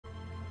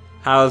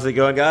How's it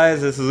going,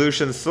 guys? This is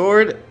Lucian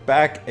Sword,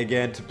 back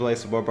again to play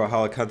some more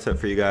Brawlhalla content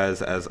for you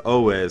guys, as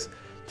always.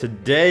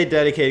 Today,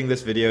 dedicating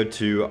this video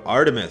to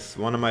Artemis,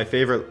 one of my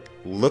favorite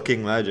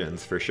looking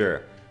legends, for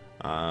sure.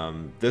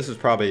 This is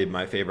probably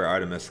my favorite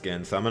Artemis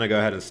skin, so I'm going to go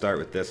ahead and start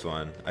with this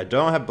one. I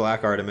don't have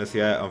Black Artemis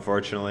yet,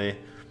 unfortunately.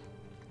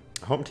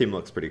 Home team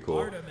looks pretty cool.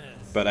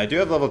 Artemis. But I do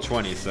have level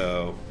 20,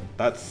 so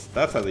that's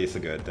at least a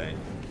good thing.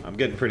 I'm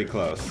getting pretty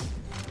close.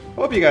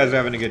 Hope you guys are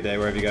having a good day,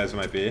 wherever you guys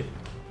might be.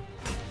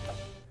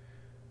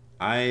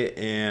 I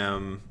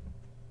am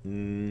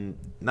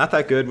not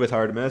that good with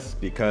Artemis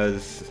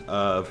because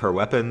of her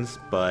weapons,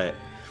 but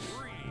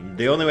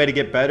the only way to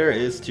get better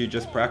is to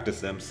just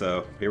practice them,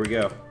 so here we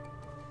go.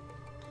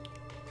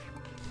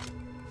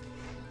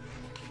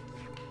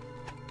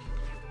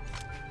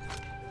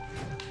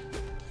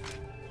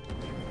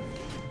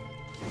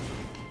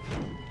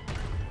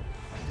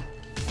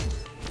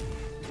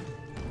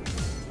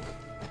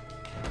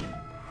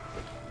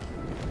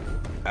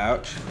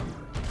 Ouch.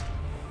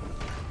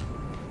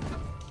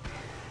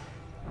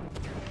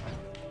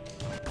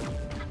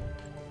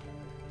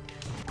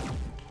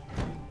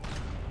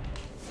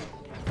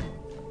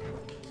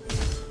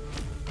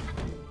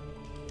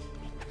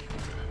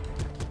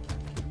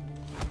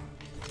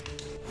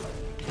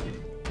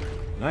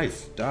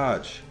 Nice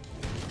dodge.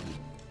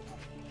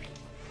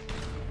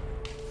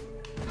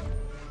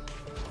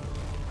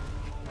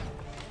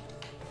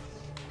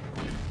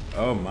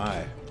 Oh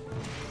my.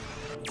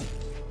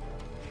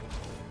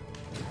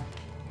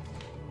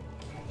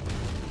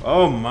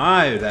 Oh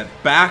my, that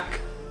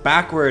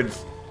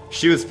backwards.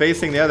 She was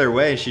facing the other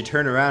way and she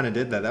turned around and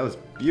did that. That was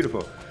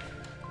beautiful.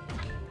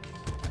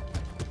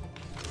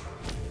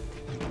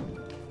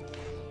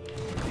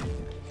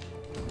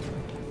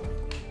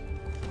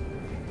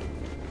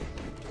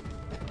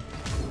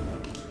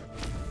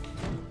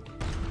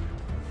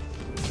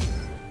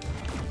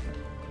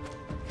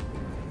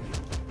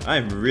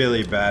 I'm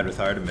really bad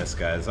with Artemis,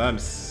 guys. I'm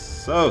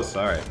so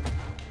sorry.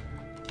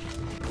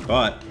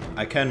 But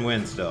I can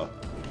win still.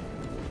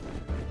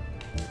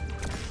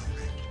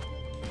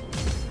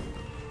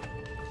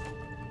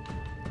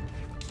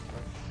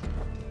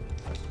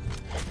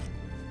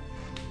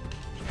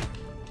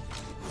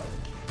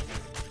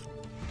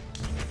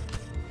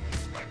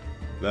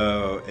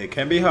 Though it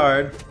can be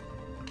hard.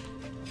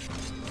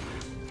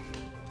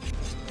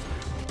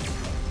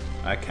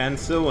 I can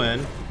still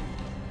win.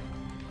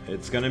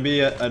 It's gonna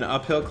be an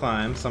uphill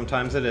climb.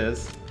 Sometimes it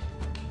is.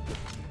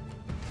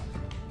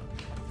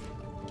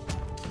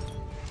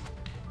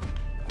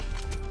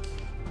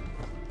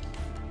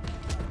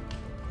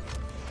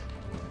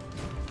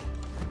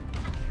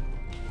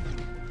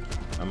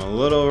 I'm a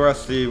little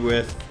rusty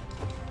with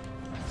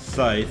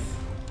Scythe.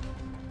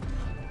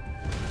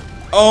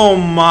 Oh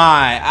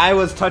my! I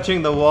was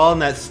touching the wall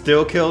and that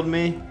still killed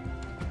me?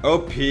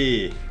 OP.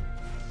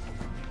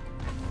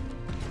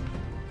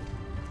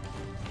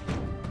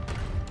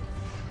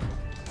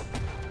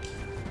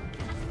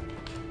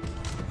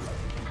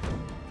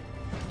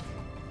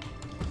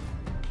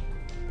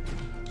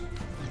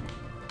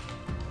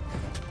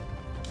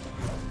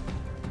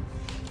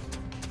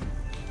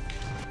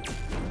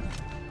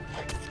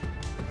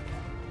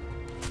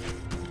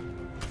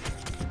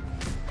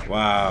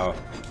 Wow.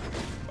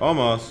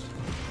 Almost.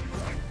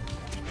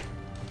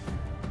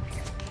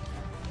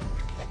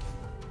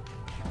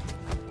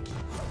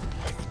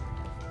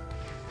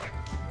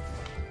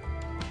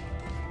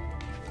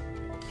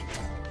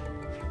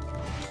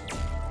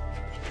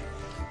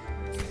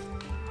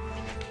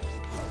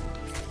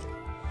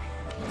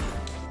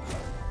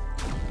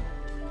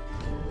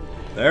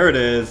 There it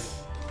is.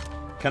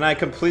 Can I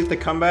complete the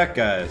comeback,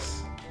 guys?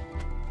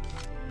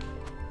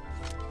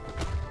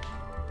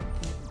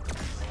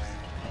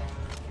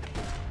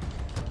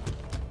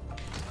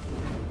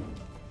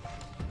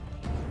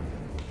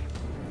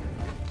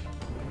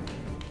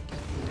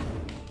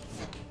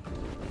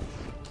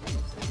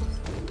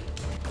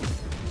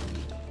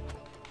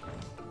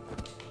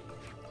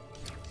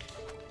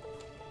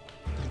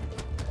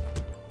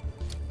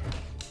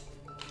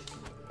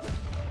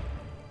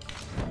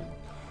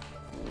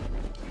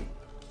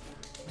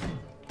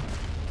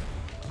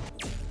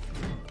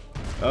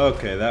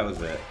 Okay, that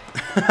was it.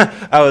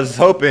 I was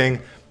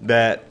hoping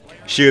that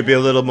she would be a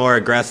little more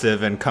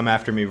aggressive and come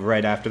after me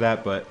right after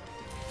that, but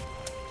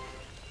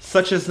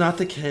such is not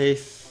the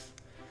case.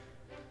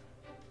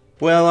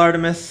 Well,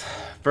 Artemis,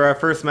 for our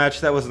first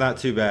match, that was not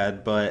too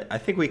bad, but I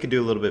think we could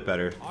do a little bit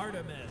better.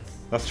 Artemis.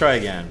 Let's try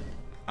again.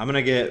 I'm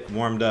gonna get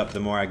warmed up the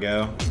more I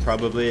go,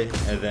 probably,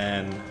 and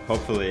then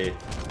hopefully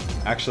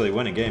actually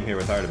win a game here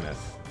with Artemis.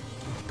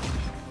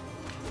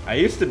 I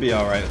used to be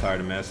alright with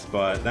Artemis,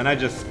 but then I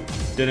just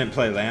didn't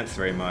play Lance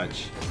very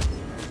much.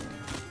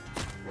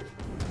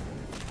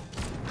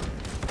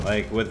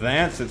 Like, with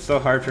Lance, it's so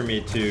hard for me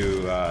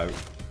to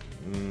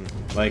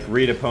like,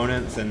 read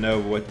opponents and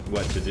know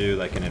what to do,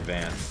 like, in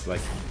advance.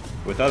 Like,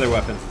 with other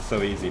weapons, it's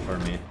so easy for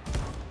me.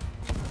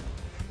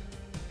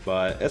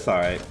 But it's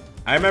alright.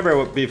 I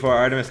remember before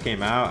Artemis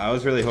came out, I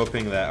was really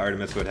hoping that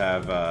Artemis would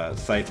have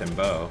Sight and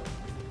Bow.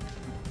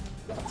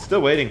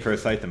 still waiting for a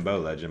Scythe and Bow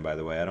legend, by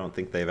the way. I don't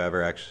think they've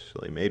ever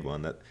actually made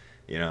one that,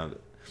 you know,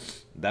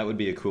 that would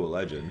be a cool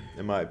legend,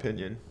 in my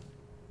opinion.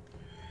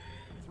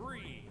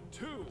 3,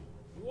 2,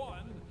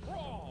 1,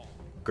 brawl!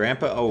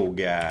 Grandpa old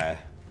guy.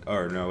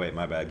 Or no, wait,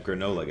 my bad.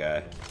 Granola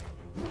guy.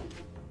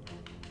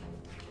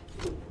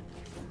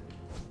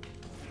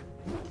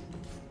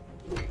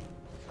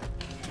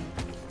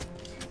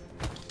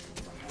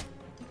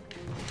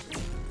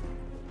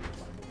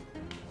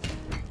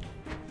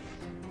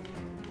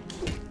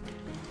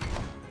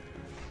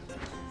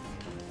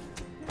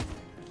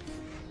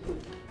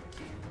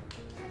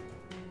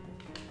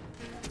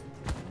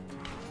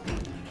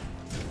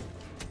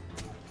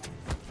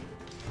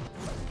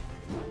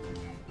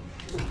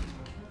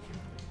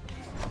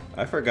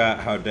 I forgot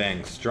how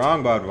dang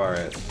strong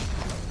Bodvar is.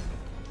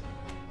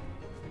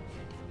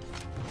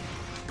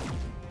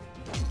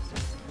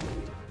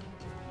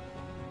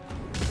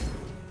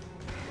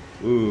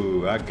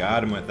 Ooh, I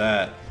got him with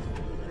that.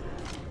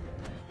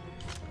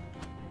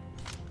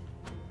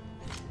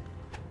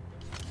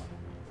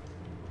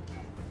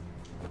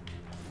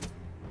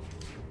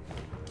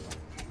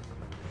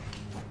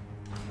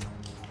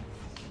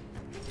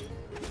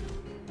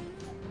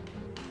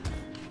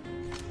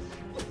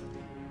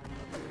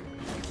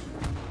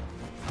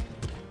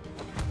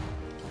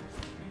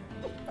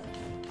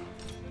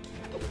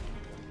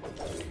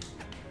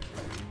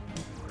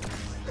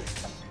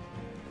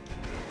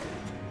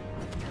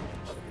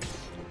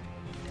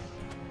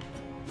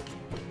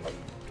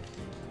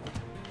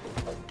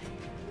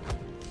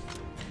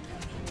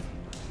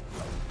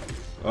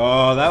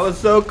 Oh, that was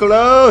so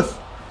close!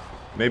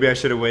 Maybe I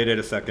should have waited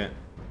a second.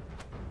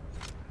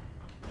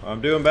 I'm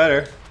doing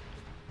better.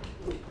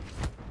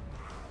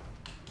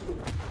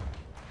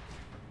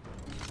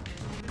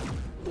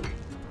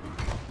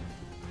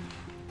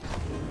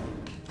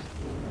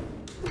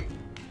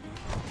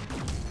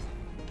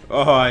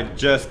 Oh, I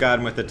just got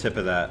him with the tip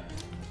of that.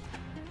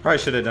 Probably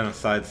should have done a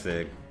side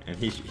sig, and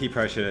he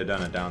probably should have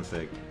done a down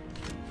sig.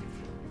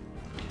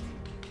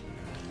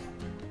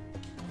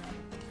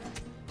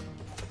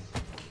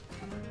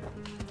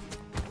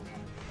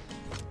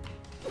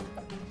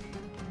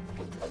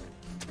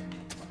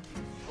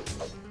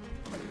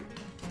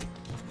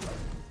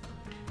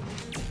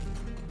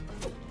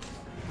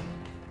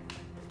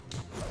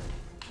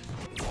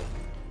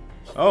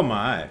 Oh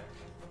my.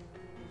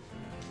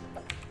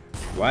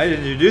 Why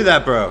did you do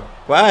that, bro?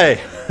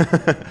 Why?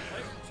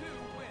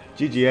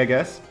 GG, I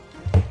guess.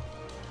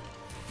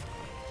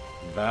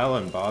 Val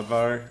and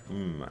Bodvar.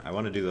 I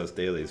want to do those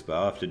dailies, but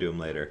I'll have to do them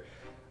later.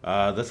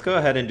 Let's go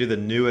ahead and do the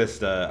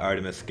newest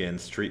Artemis skin,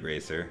 Street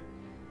Racer.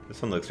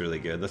 This one looks really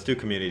good. Let's do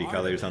community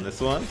colors on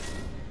this one.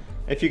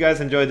 If you guys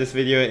enjoyed this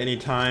video at any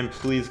time,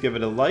 please give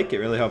it a like. It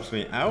really helps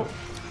me out.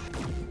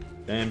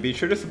 And be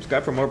sure to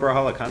subscribe for more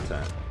Brawlhalla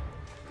content.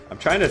 I'm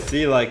trying to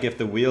see like if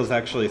the wheels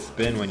actually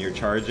spin when you're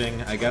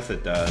charging. I guess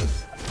it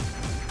does.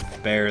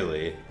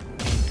 Barely.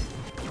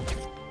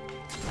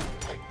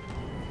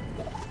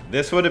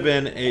 This would have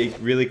been a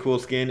really cool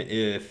skin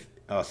if...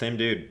 Oh, same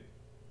dude.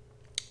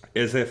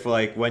 Is if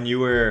like when you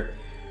were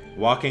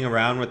walking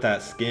around with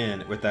that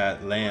skin, with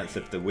that lance,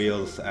 if the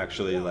wheels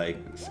actually like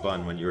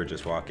spun when you were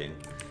just walking.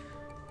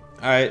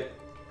 Alright.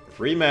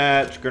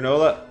 Rematch.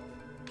 Granola.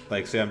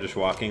 Like, see, I'm just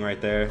walking right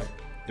there.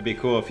 It'd be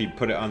cool if he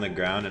put it on the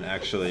ground and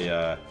actually,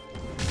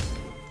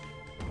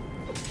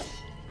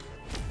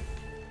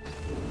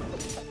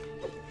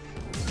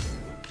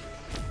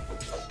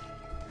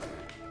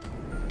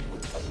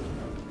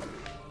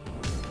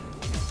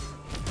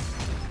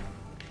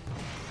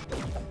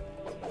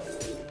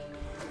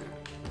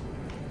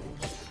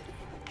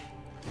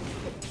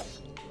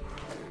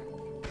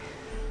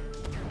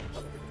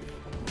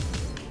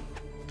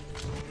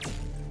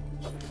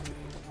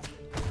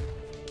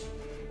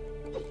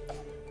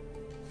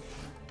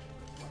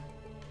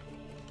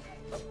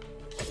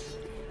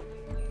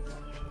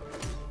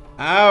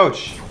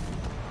 Ouch!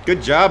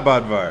 Good job,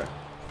 Bodvar.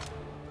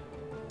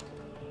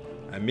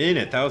 I mean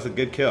it, that was a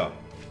good kill.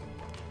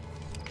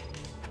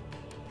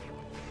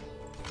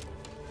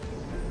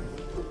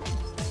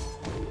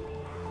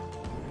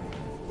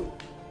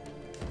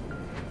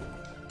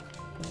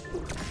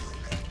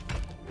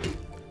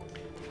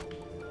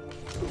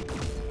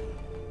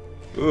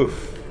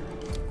 Oof.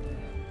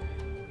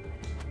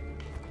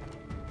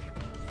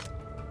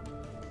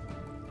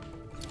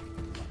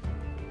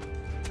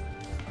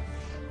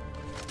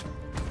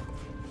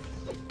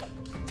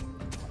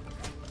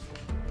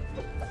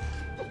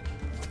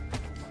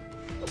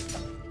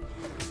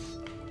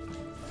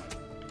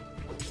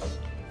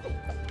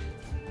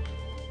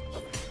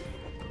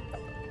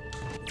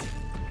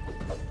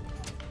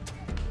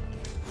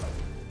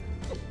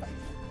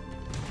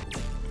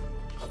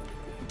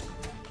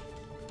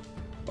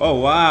 Oh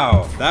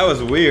wow, that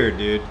was weird,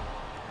 dude.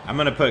 I'm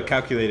gonna put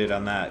calculated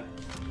on that.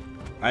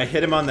 I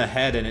hit him on the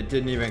head and it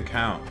didn't even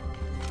count.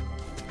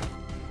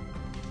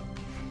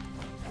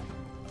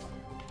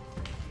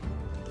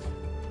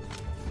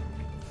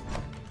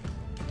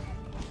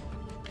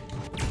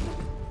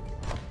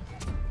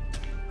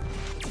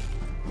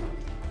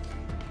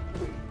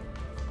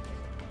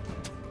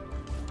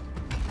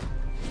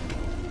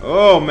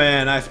 Oh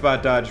man, I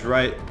spot dodged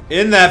right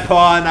in that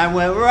paw and I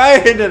went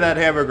right into that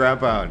hammer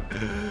ground pound.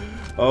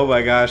 Oh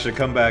my gosh, the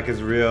comeback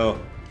is real.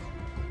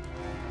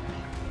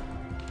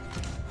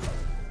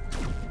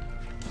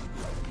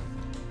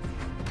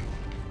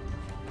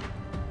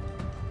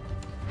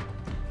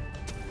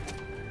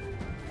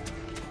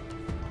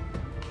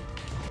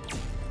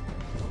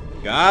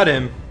 Got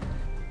him.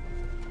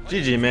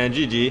 GG, man,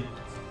 GG.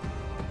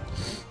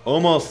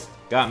 Almost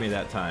got me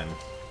that time.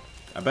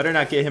 I better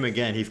not get him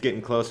again. He's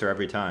getting closer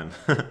every time.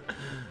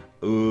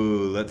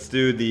 Ooh, let's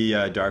do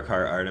the Dark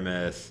Heart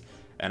Artemis.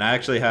 And I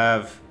actually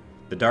have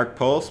the Dark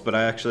Pulse, but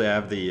I actually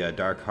have the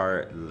Dark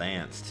Heart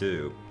Lance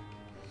too.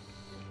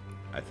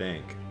 I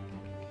think.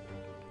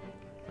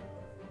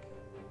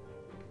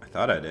 I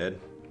thought I did.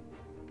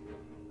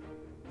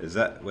 Is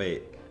that...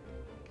 wait.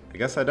 I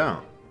guess I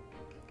don't.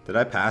 Did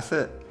I pass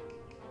it?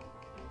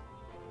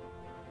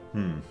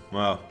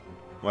 Well,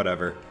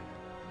 whatever.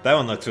 That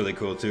one looks really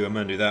cool too. I'm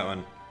gonna do that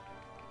one.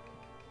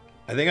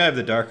 I think I have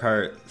the Dark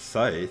Heart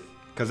Scythe.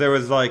 Because there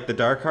was like the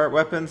Dark Heart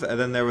weapons, and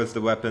then there was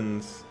the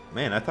weapons...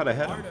 man, I thought I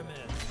had them.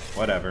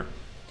 Whatever.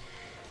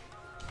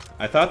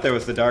 I thought there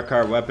was the Dark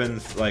Heart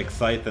weapons, like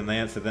Scythe and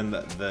Lance, and then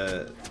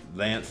the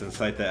Lance and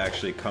Scythe that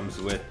actually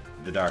comes with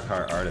the Dark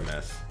Heart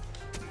Artemis.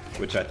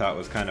 Which I thought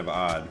was kind of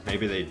odd.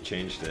 Maybe they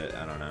changed it,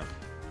 I don't know.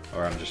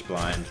 Or I'm just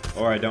blind.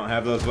 Or I don't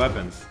have those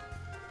weapons.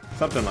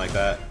 Something like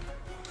that.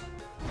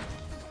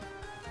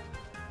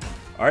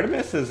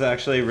 Artemis is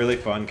actually a really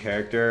fun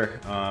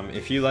character.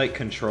 If you like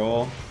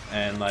control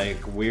and like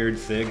weird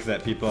SIGs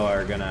that people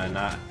are gonna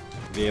not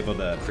be able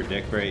to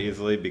predict very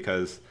easily,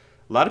 because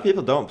a lot of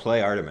people don't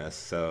play Artemis,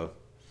 so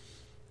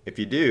if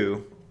you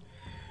do,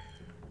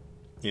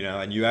 you know,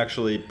 and you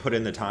actually put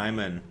in the time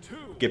and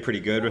get pretty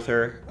good with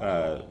her,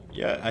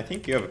 yeah, I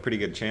think you have a pretty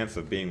good chance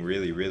of being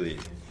really, really,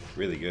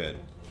 really good.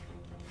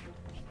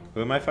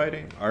 Who am I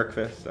fighting?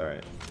 Arcfist?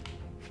 Alright.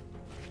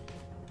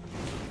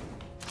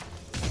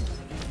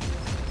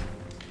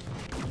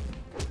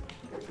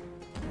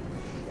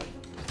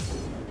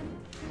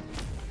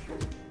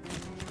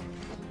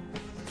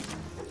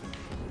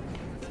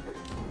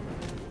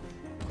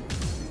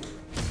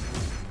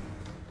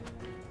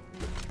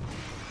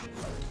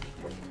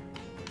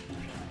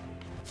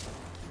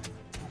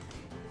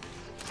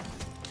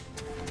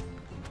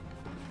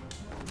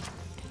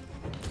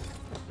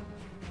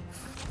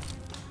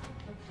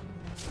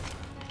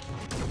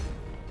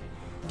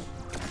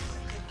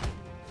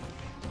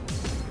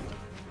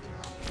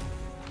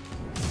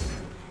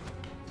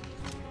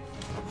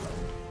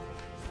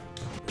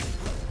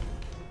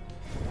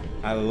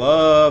 I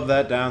love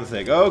that down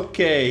sig.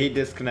 Okay, he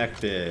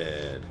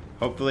disconnected.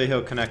 Hopefully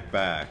he'll connect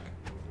back.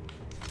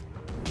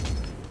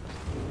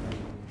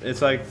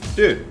 It's like,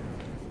 dude,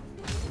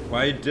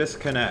 why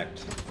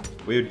disconnect?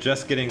 We're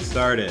just getting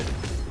started.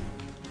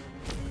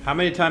 How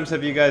many times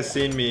have you guys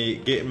seen me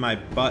getting my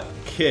butt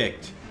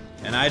kicked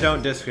and I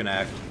don't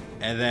disconnect,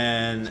 and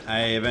then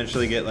I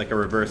eventually get like a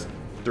reverse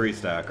 3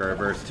 stock or a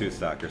reverse 2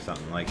 stock or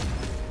something? Like,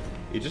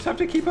 you just have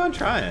to keep on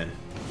trying.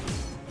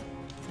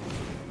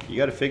 You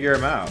gotta figure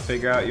him out.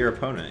 Figure out your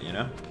opponent, you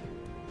know?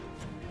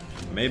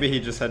 Maybe he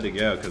just had to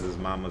go because his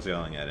mom was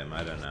yelling at him.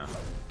 I don't know.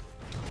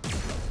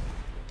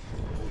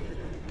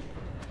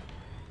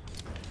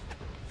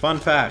 Fun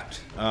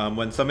fact.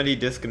 When somebody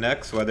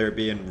disconnects, whether it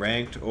be in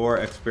ranked or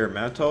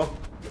experimental,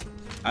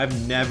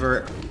 I've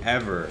never,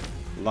 ever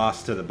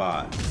lost to the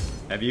bot.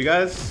 Have you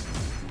guys?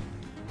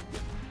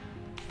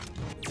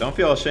 Don't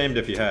feel ashamed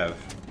if you have.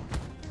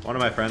 One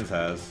of my friends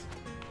has.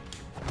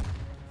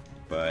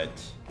 But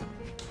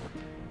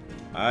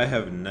I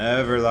have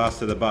never lost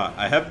to the bot.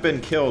 I have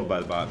been killed by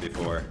the bot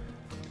before.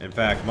 In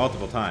fact,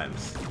 multiple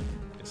times.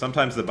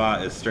 Sometimes the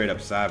bot is straight up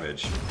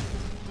savage.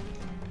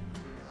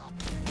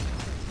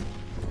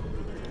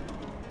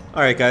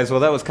 Alright guys, well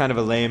that was kind of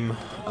a lame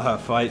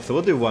fight, so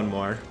we'll do one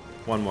more.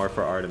 One more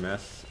for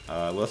Artemis.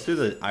 Let's do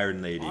the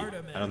Iron Lady.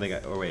 I don't think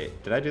I... oh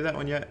wait, did I do that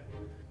one yet?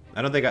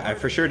 I don't think I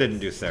for sure didn't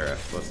do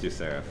Seraph. Let's do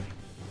Seraph.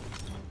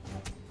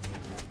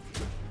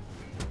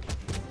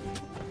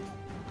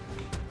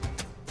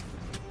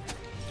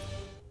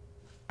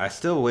 I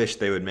still wish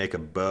they would make a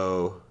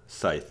bow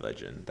Scythe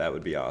Legend. That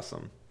would be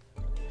awesome.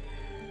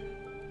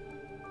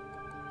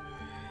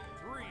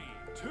 3,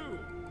 2,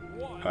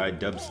 1. Alright,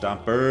 Dub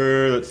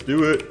Stomper, let's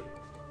do it.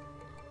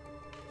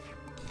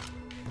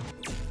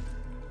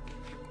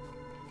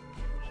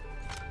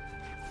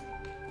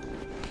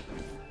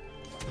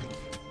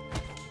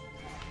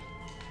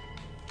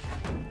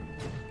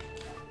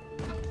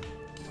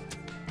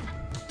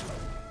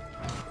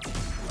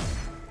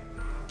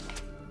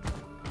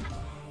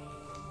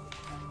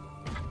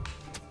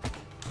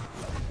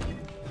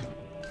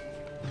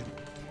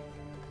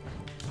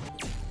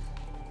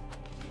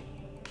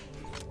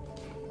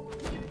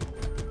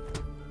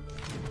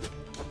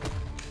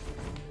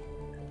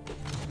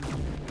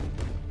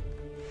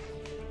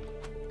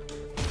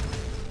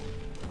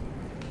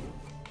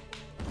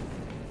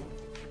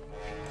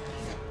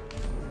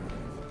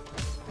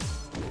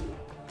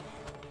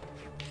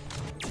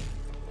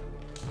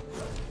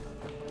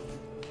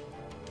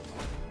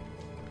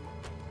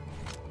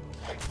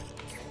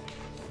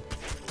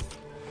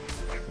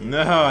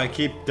 No, I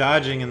keep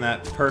dodging in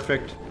that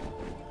perfect...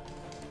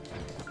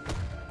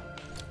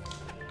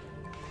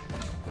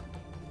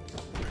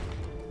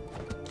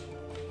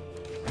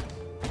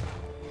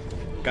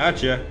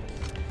 Gotcha.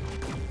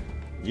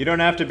 You don't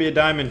have to be a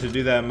diamond to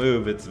do that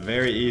move. It's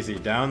very easy.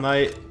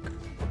 Downlight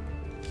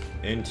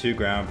into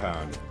ground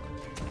pound.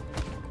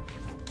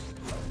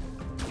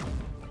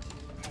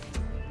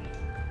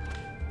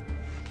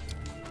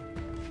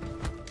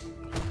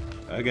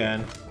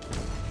 Again.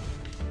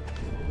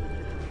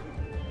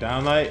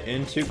 Downlight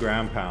into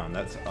ground pound.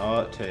 That's all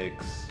it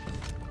takes.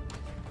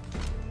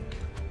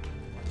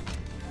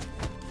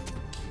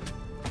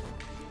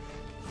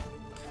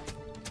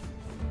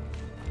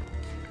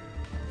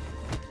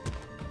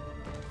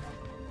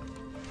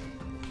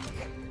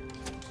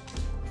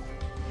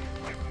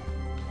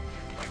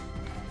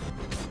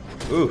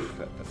 Oof,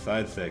 a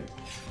side sig.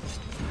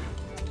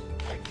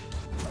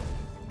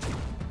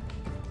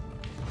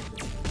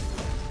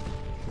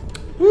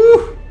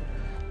 Woo!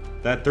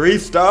 That 3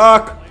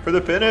 stock for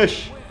the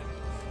finish.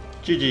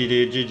 GG,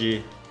 dude,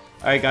 GG.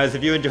 Alright guys,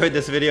 if you enjoyed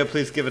this video,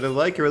 please give it a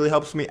like. It really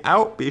helps me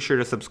out. Be sure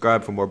to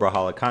subscribe for more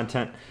Brawlhalla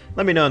content.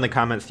 Let me know in the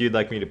comments who you'd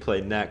like me to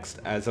play next.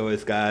 As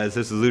always guys,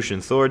 this is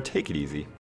Lucian Sword. Take it easy.